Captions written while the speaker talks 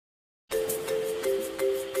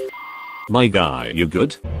My guy, you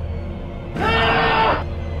good? What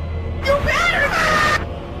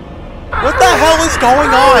the hell is going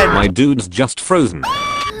on? My dude's just frozen.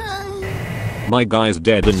 My guy's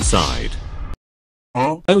dead inside.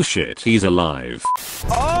 Huh? Oh shit, he's alive.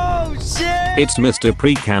 Oh shit! It's Mr.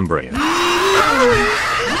 Precambrian.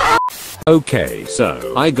 Okay,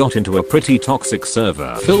 so I got into a pretty toxic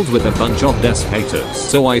server filled with a bunch of desk haters,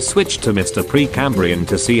 so I switched to Mr. Precambrian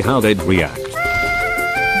to see how they'd react.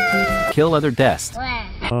 Kill other deaths.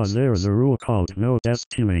 Oh, there's a rule called no death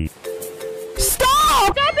killing.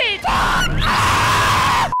 Stop! Stop it!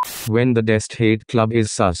 When the Dest Hate Club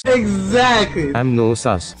is sus. Exactly. I'm no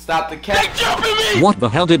sus. Stop the cat. What the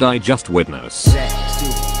hell did I just witness?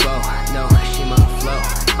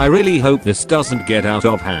 I really hope this doesn't get out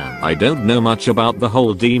of hand. I don't know much about the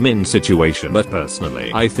whole demon situation, but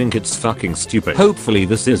personally, I think it's fucking stupid. Hopefully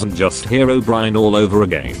this isn't just Herobrine all over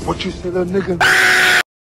again. What you say, little nigga?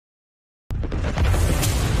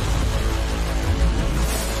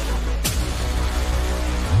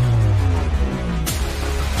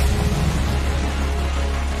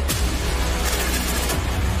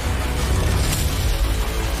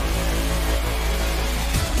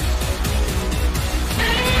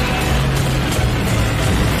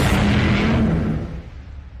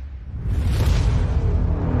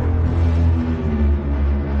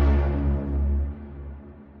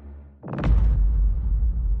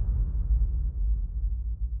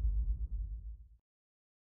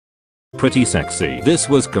 Pretty sexy. This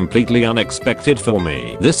was completely unexpected for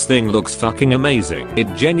me. This thing looks fucking amazing.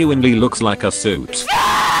 It genuinely looks like a suit.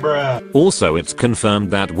 Bruh. Also, it's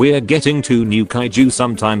confirmed that we're getting 2 new kaiju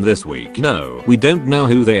sometime this week. No, we don't know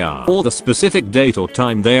who they are or the specific date or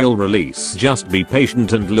time they'll release. Just be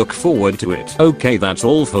patient and look forward to it. Okay, that's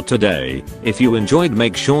all for today. If you enjoyed,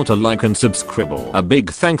 make sure to like and subscribe. A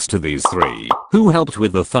big thanks to these 3 who helped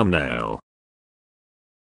with the thumbnail.